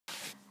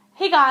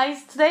Hey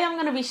guys, today I'm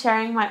going to be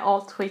sharing my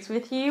old tweets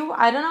with you.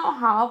 I don't know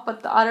how,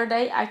 but the other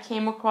day I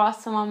came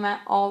across some of my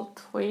old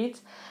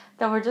tweets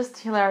that were just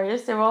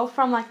hilarious. They were all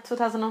from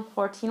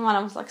 2014 when I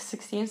was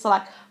 16, so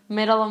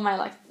middle of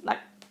my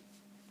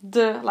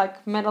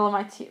middle of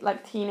my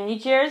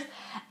teenage years,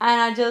 and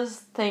I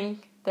just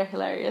think they're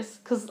hilarious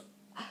because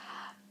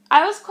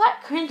I was quite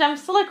cringe. I'm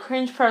still a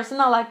cringe person.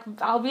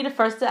 I'll be the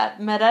first to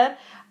admit it.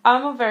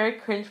 I'm a very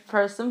cringe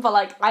person,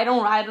 but I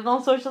don't write it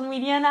on social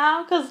media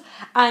now because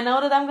I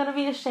know that I'm gonna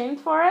be ashamed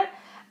for it.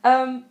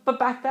 But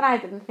back then I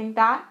didn't think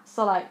that,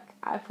 so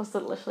I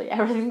posted literally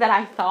everything that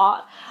I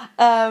thought.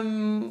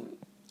 And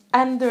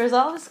the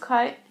result is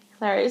quite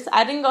hilarious.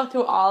 I didn't go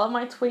through all of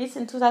my tweets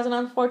in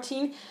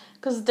 2014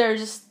 because they're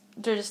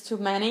just too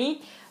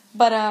many.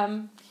 But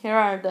here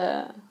are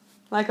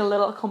a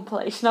little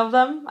compilation of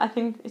them. I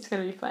think it's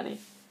gonna be funny.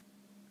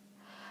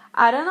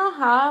 I don't know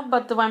how,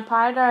 but the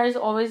Vampire Diaries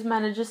always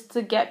manages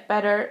to get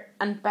better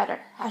and better.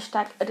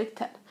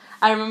 #addicted.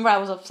 I remember I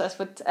was obsessed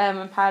with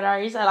Vampire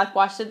Diaries. I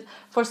watched it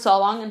for so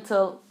long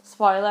until,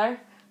 spoiler,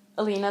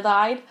 Alina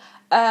died.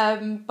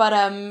 But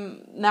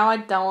now I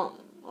don't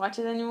watch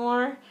it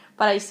anymore.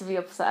 But I used to be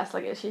obsessed.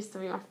 It used to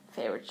be my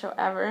favorite show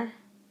ever.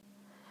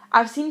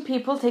 I've seen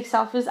people take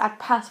selfies at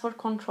passport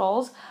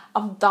controls.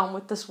 I'm done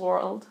with this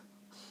world.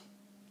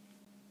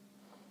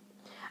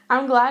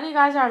 I'm glad you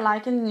guys are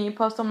liking the new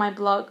post on my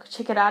blog.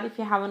 Check it out if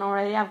you haven't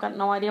already. I've got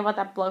no idea what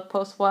that blog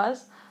post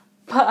was.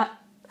 But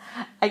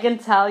I can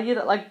tell you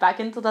that back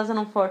in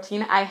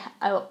 2014, I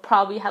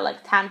probably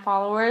had 10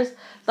 followers.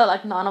 So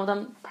none of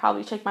them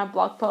probably checked my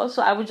blog post.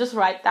 So I would just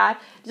write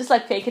that. Just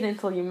fake it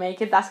until you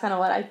make it. That's kind of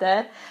what I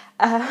did.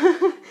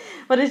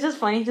 But it's just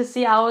funny to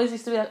see. I always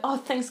used to be oh,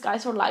 thanks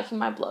guys for liking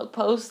my blog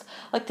post.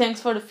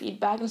 Thanks for the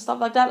feedback and stuff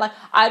like that.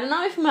 I don't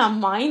know if in my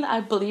mind I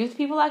believed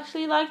people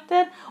actually liked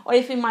it, or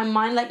if in my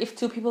mind if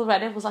 2 people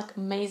read it was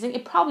amazing.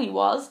 It probably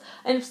was,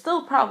 and it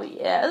still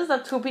probably is,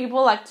 that 2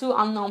 people, 2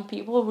 unknown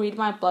people read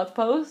my blog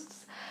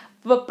posts.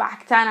 But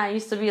back then I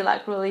used to be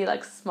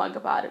really smug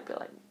about it. Be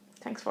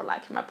thanks for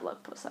liking my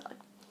blog post. I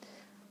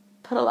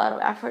put a lot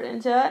of effort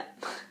into it.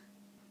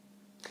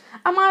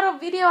 I'm out of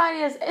video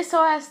ideas.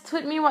 SOS,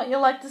 tweet me what you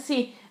like to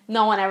see.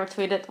 No one ever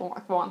tweeted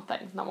one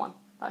thing. No one.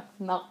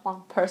 Not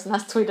one person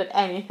has tweeted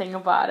anything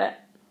about it.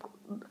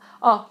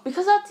 Oh,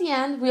 because at the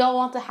end, we all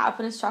want the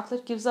happiness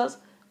chocolate gives us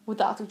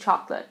without the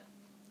chocolate.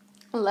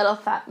 Little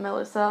fat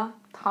Melisa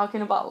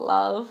talking about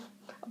love,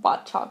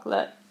 about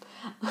chocolate.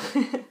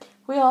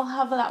 We all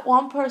have that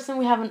one person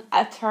we have an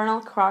eternal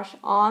crush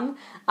on.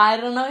 I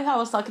don't know if I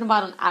was talking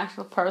about an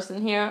actual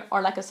person here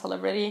or a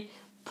celebrity.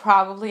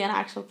 Probably an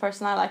actual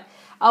person I like.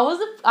 I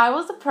was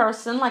a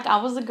person, I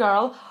was a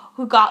girl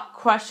who got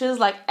crushes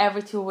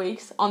every 2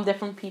 weeks on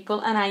different people,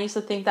 and I used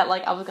to think that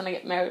I was gonna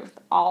get married with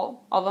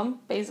all of them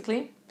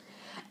basically.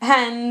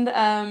 And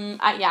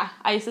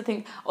I used to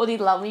think, oh, they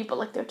love me,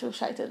 but they're too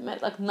shy to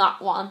admit.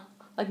 Not one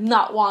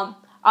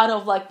out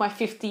of my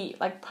 50,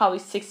 probably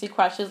 60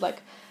 crushes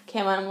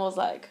came out and was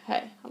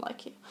hey, I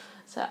like you.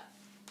 So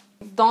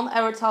don't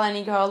ever tell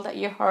any girl that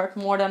you hurt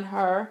more than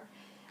her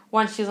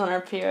when she's on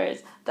her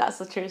period.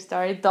 That's a true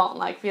story. Don't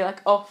be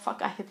oh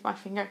fuck, I hit my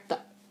finger.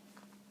 Don't.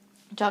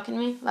 Joking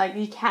me?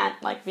 You can't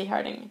be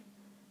hurting me.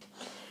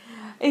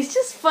 It's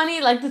just funny,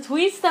 the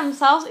tweets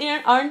themselves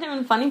aren't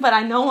even funny, but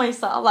I know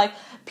myself.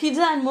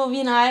 Pizza and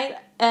movie night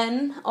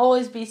and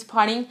always beats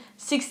partying.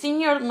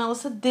 16-year-old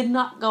Melisa did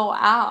not go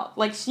out.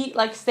 She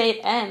stayed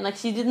in.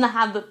 She didn't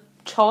have the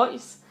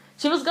choice.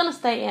 She was gonna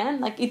stay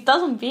in. It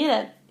doesn't beat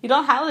it. You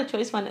don't have the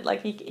choice when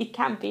it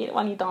can't beat it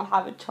when you don't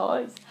have a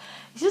choice.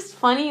 It's just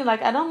funny.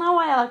 I don't know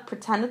why I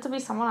pretended to be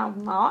someone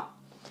I'm not.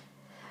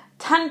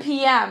 10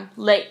 p.m.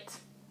 Late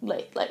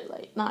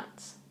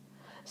nights.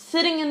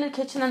 Sitting in the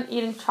kitchen and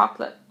eating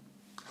chocolate.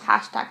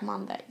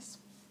 #Mondays.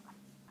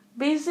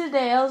 Busy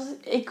days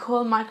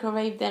equal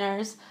microwave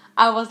dinners.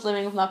 I was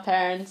living with my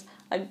parents.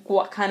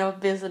 What kind of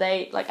busy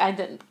day? I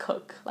didn't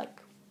cook.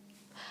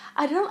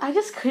 I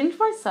just cringe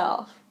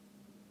myself.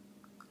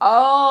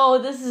 Oh,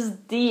 this is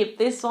deep.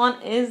 This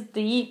one is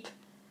deep.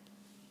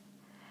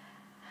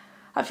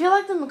 I feel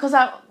because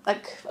I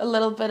a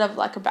little bit of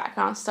a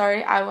background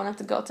story. I wanted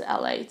to go to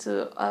LA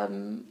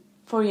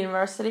for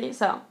university,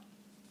 so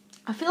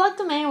I feel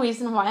the main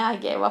reason why I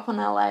gave up on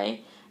LA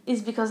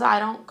is because I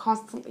don't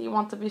constantly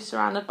want to be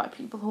surrounded by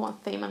people who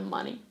want fame and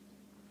money.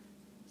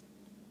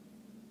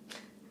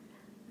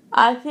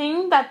 I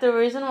think that the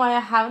reason why I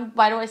haven't,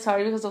 by the way,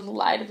 sorry because of the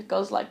light, if it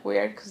goes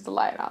weird, because the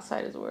light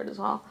outside is weird as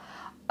well.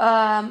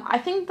 I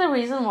think the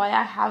reason why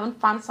I haven't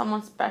found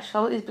someone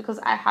special is because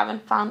I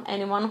haven't found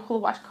anyone who'll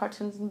watch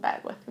cartoons in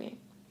bed with me.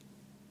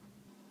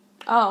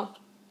 Oh,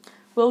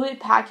 we'll be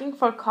packing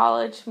for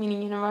college,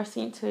 meaning university,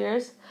 in 2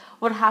 years.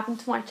 What happened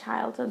to my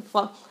childhood?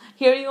 Well,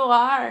 here you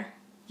are.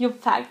 You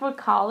packed for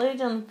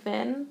college and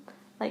been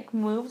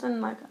moved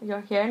and you're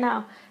here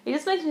now. It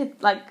just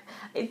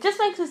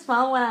makes me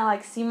smile when I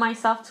see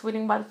myself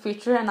tweeting about the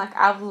future and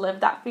I've lived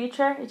that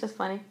future. It's just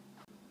funny.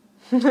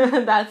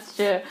 That's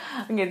true.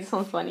 Okay, this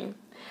one's funny.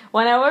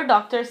 Whenever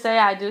doctors say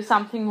I do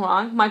something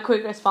wrong, my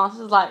quick response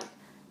is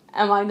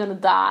am I gonna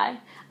die?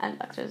 And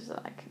doctors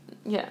are like,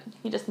 yeah,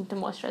 you just need to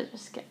moisturize your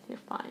skin, you're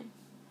fine.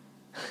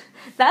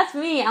 That's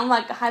me. I'm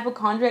like a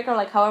hypochondriac, or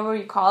like however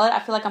you call it. I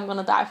feel like I'm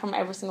gonna die from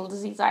every single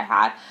disease I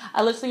had.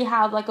 I literally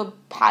have like a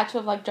patch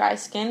of like dry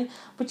skin,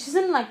 which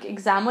isn't like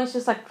eczema, it's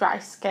just like dry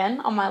skin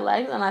on my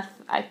legs, and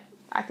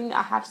I think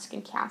I have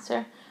skin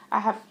cancer. I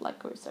have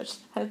like researched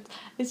it.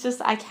 It's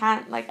just I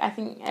can't, like, I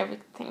think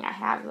everything I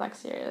have is like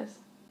serious.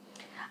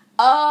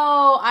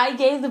 Oh, I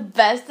gave the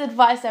best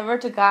advice ever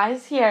to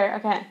guys here.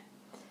 Okay.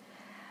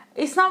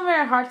 It's not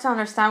very hard to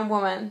understand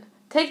women.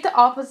 Take the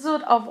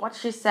opposite of what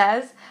she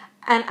says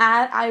and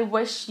add I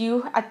wish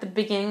you at the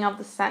beginning of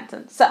the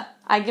sentence. So,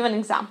 I give an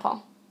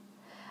example.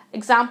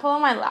 Example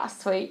of my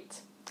last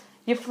tweet.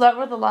 You flirt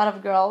with a lot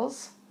of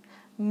girls,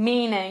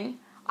 meaning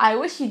I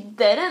wish you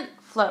didn't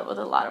flirt with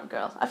a lot of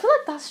girls. I feel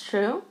like that's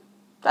true.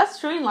 That's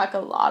true in like a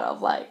lot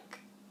of like,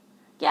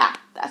 yeah,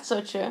 that's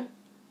so true.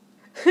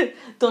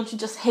 Don't you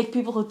just hate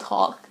people who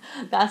talk?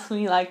 That's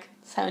me like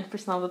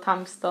 70% of the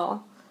time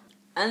still.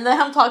 And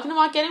then I'm talking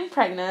about getting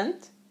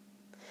pregnant.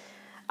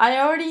 I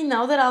already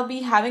know that I'll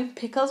be having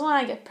pickles when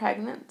I get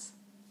pregnant.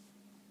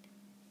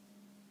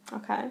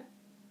 Okay.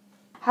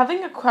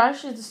 Having a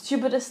crush is the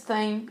stupidest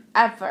thing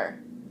ever.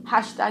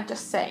 Hashtag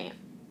just saying.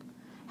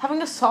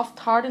 Having a soft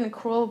heart in a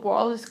cruel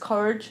world is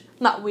courage,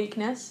 not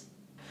weakness.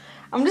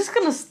 I'm just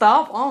gonna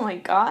stop. Oh my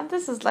god,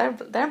 this is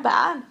like, they're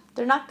bad.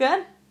 They're not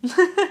good.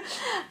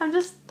 I'm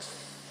just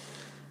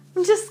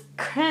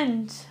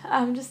cringe.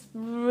 I'm just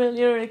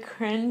really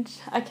cringe.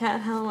 I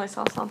can't handle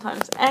myself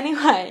sometimes.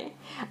 Anyway,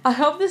 I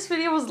hope this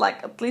video was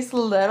like at least a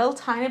little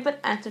tiny bit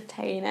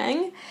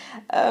entertaining.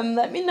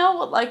 Let me know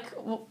what, like,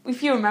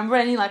 if you remember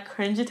any like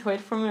cringy tweet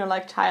from your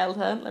like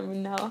childhood. Let me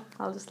know.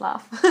 I'll just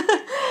laugh.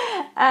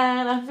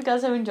 And I hope you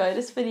guys have enjoyed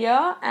this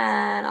video,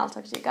 and I'll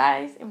talk to you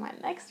guys in my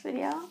next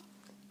video.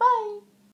 Bye.